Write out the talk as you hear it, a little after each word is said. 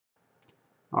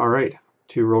All right,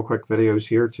 two real quick videos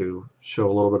here to show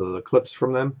a little bit of the clips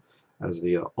from them as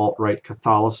the alt-right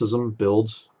Catholicism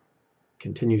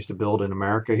continues to build in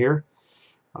America here.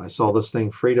 I saw this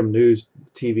thing, Freedom News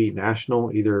TV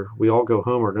National, either we all go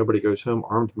home or nobody goes home,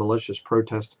 armed militias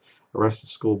protest arrested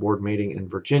school board meeting in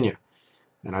Virginia.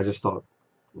 And I just thought,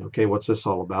 okay, what's this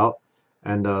all about?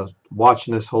 And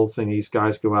watching this whole thing, these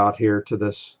guys go out here to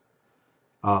this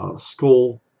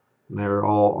school, and they're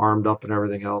all armed up and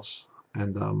everything else.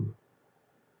 And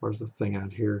where's the thing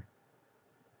out here?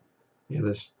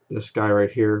 Yeah, this guy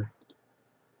right here.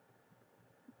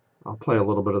 I'll play a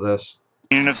little bit of this.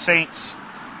 Union of saints,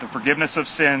 the forgiveness of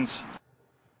sins.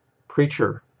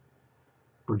 Preacher,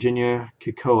 Virginia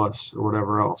Kikoas, or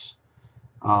whatever else.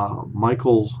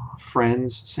 Michael's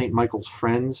Friends, St. Michael's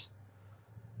Friends,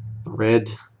 the Red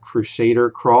Crusader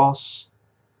Cross.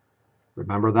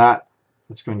 Remember that.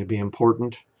 That's going to be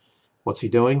important. What's he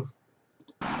doing?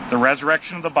 The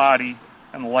resurrection of the body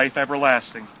and the life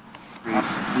everlasting.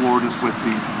 The Lord is with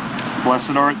thee.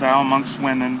 Blessed art thou amongst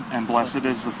women, and blessed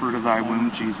is the fruit of thy womb,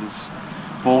 Jesus.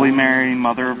 Holy Mary,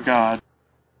 Mother of God.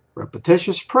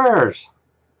 Repetitious prayers.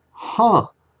 Huh.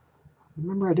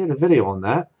 Remember I did a video on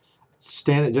that.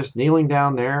 Just kneeling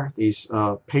down there. These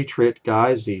patriot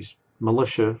guys, these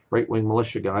militia, right-wing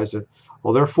militia guys.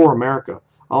 Well, they're for America.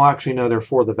 Oh, actually, no, they're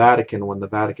for the Vatican when the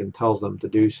Vatican tells them to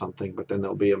do something, but then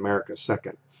they'll be America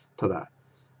second to that.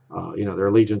 Their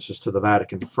allegiance is to the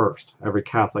Vatican first. Every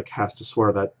Catholic has to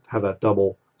swear that, have that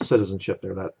double citizenship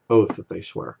there, that oath that they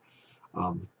swear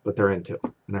that they're into,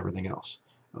 and everything else.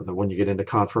 That when you get into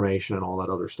confirmation and all that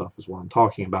other stuff is what I'm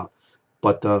talking about.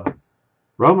 But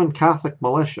Roman Catholic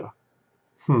militia,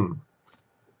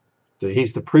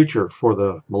 he's the preacher for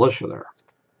the militia there.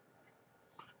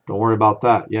 Don't worry about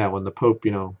that. Yeah, when the Pope,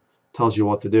 tells you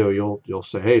what to do, you'll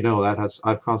say, hey, no, I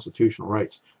have constitutional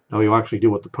rights. No, you actually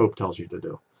do what the Pope tells you to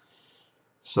do.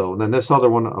 So then this other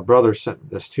one, a brother sent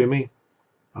this to me,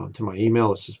 to my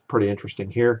email. This is pretty interesting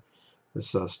here.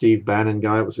 This Steve Bannon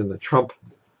guy was in the Trump,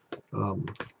 on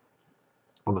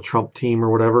the Trump team or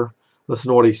whatever. Listen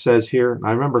to what he says here. And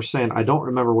I remember saying, I don't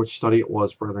remember which study it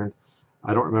was, brethren.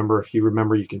 I don't remember. If you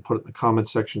remember, you can put it in the comment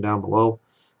section down below.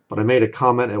 But I made a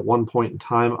comment at one point in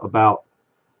time about,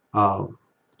 let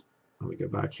me go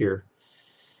back here.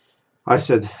 I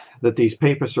said that these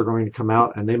papists are going to come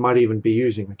out and they might even be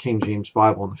using the King James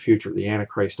Bible in the future, the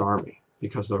Antichrist army,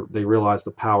 because they realize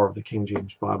the power of the King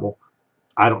James Bible.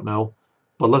 I don't know.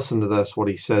 But listen to this, what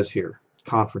he says here.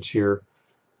 Conference here,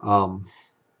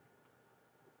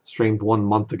 streamed 1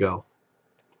 month ago.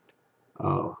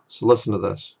 So listen to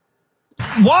this.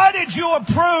 Why did you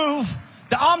approve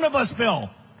the omnibus bill?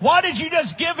 Why did you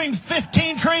just give him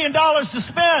 $15 trillion to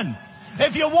spend?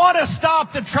 If you want to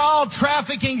stop the child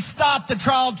trafficking, stop the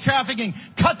child trafficking.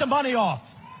 Cut the money off.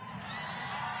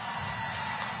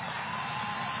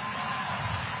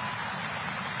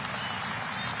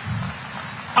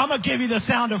 I'm going to give you the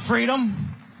sound of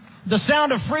freedom. The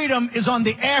sound of freedom is on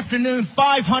the afternoon,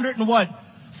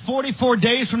 44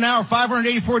 days from now, or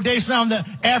 584 days from now, in the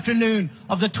afternoon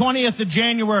of the 20th of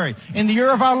January, in the year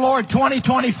of our Lord,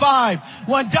 2025,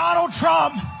 when Donald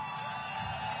Trump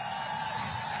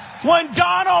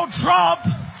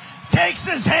takes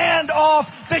his hand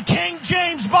off the King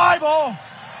James Bible,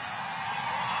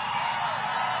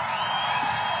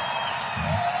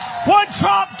 when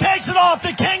Trump takes it off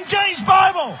the King James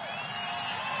Bible.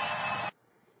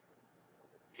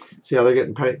 See how they're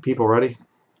getting people ready?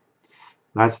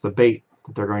 That's the bait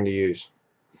that they're going to use.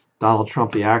 Donald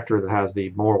Trump, the actor that has the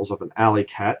morals of an alley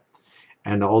cat,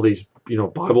 and all these,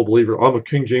 Bible believer. I'm a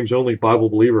King James only Bible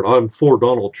believer. I'm for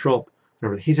Donald Trump.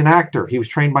 He's an actor. He was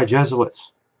trained by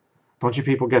Jesuits. Don't you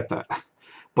people get that?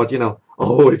 But,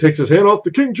 oh, he takes his hand off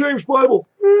the King James Bible.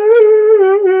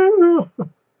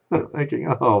 Thinking,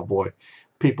 oh boy,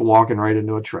 people walking right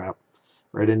into a trap,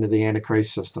 right into the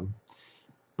Antichrist system.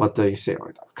 But you say,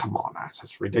 oh, come on,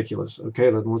 that's ridiculous.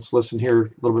 Okay, then let's listen here a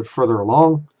little bit further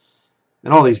along.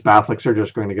 And all these Catholics are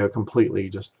just going to go completely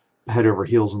just head over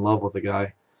heels in love with the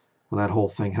guy when that whole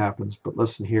thing happens. But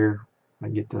listen here. I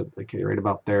get that. Okay, right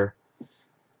about there.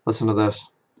 Listen to this.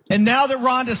 And now that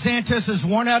Ron DeSantis has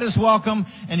worn out his welcome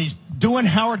and he's doing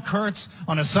Howard Kurtz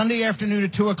on a Sunday afternoon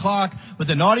at 2 o'clock with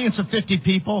an audience of 50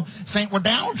 people saying, well,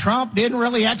 Donald Trump didn't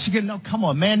really actually get, no, come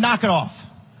on, man, knock it off.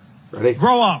 Ready?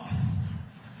 Grow up.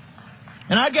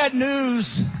 And I got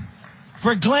news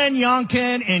for Glenn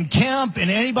Youngkin and Kemp and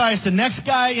anybody. It's the next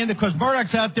guy in because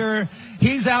Murdoch's out there.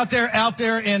 He's out there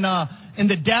in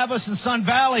the Davos and Sun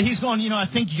Valley. He's going, I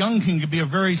think Youngkin could be a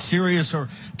very serious, or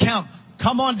Kemp.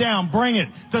 Come on down, bring it,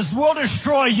 because we'll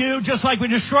destroy you just like we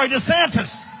destroyed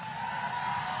DeSantis.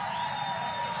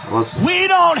 Listen. We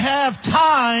don't have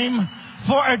time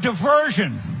for a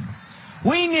diversion.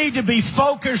 We need to be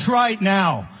focused right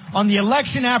now on the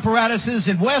election apparatuses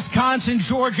in Wisconsin,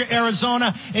 Georgia,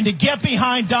 Arizona, and to get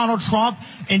behind Donald Trump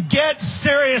and get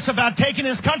serious about taking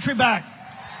this country back.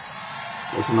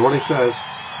 Listen to what he says.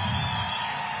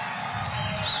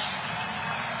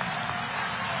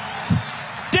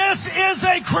 This is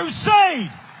a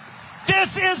crusade.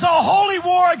 This is a holy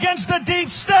war against the deep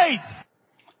state.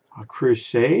 A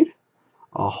crusade?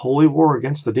 A holy war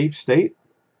against the deep state?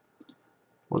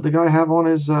 What did the guy have on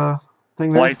his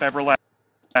thing there? Life everlasting.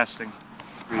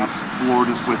 The Lord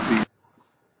is with thee.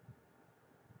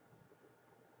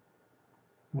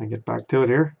 Let me get back to it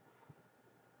here.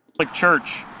 Catholic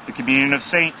Church, the communion of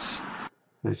saints.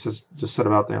 This is just set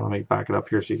about there. Let me back it up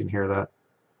here so you can hear that.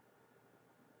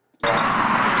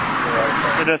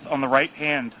 Sitteth on the right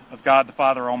hand of God the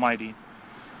Father Almighty.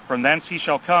 From thence he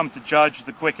shall come to judge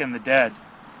the quick and the dead.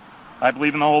 I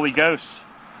believe in the Holy Ghost,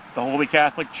 the Holy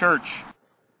Catholic Church.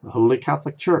 The Holy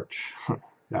Catholic Church.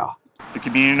 Yeah. The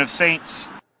communion of saints.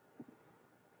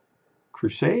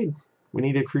 Crusade. We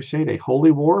need a crusade, a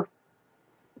holy war.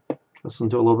 Listen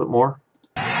to a little bit more.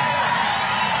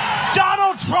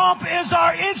 Donald Trump is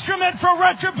our instrument for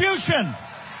retribution.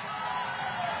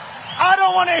 I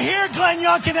don't want to hear Glenn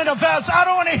Youngkin in a vest. I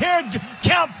don't want to hear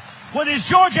Kemp with his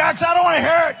George accent. I don't want to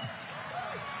hear it.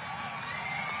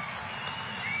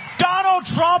 Donald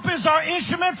Trump is our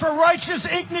instrument for righteous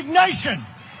indignation.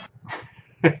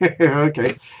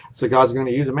 Okay. So God's going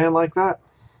to use a man like that?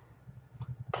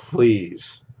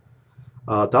 Please.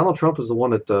 Donald Trump is the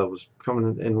one that was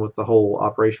coming in with the whole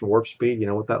Operation Warp Speed. You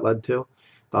know what that led to?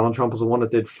 Donald Trump was the one that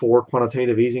did 4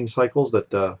 quantitative easing cycles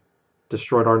that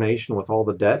destroyed our nation with all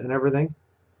the debt and everything.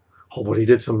 Oh, but he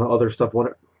did some other stuff.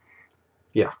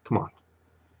 Yeah, come on.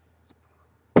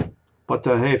 But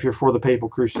hey, if you're for the Papal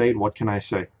Crusade, what can I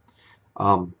say?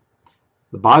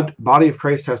 The body of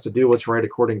Christ has to do what's right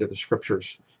according to the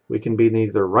Scriptures. We can be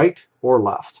neither right or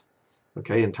left.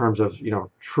 Okay, in terms of,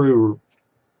 true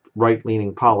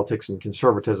right-leaning politics and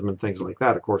conservatism and things like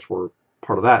that. Of course, we're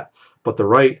part of that. But the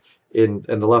right and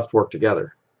the left work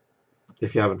together,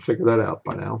 if you haven't figured that out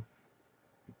by now.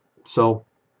 So,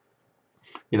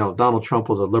 Donald Trump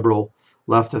was a liberal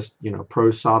leftist,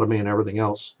 pro-sodomy and everything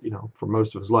else, for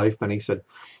most of his life. Then he said,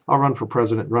 I'll run for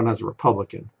president, run as a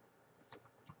Republican.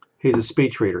 He's a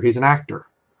speech reader. He's an actor.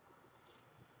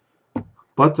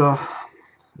 But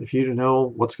if you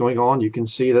know what's going on, you can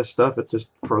see this stuff. It just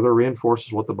further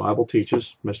reinforces what the Bible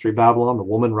teaches. Mystery Babylon, the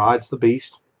woman rides the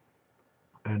beast.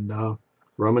 And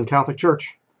Roman Catholic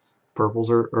Church.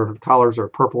 Or collars are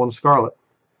purple and scarlet.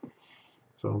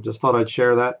 So just thought I'd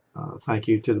share that. Thank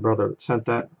you to the brother that sent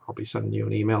that. I'll be sending you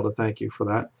an email to thank you for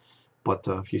that. But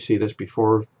if you see this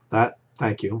before that,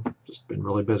 thank you. Just been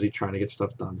really busy trying to get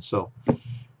stuff done. So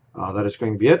that is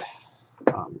going to be it.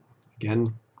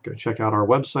 Again, go check out our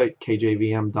website,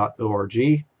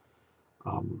 kjvm.org,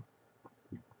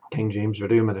 King James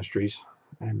Video Ministries.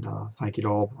 And thank you to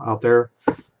all out there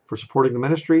for supporting the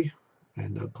ministry.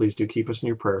 And please do keep us in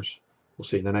your prayers. We'll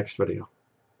see you in the next video.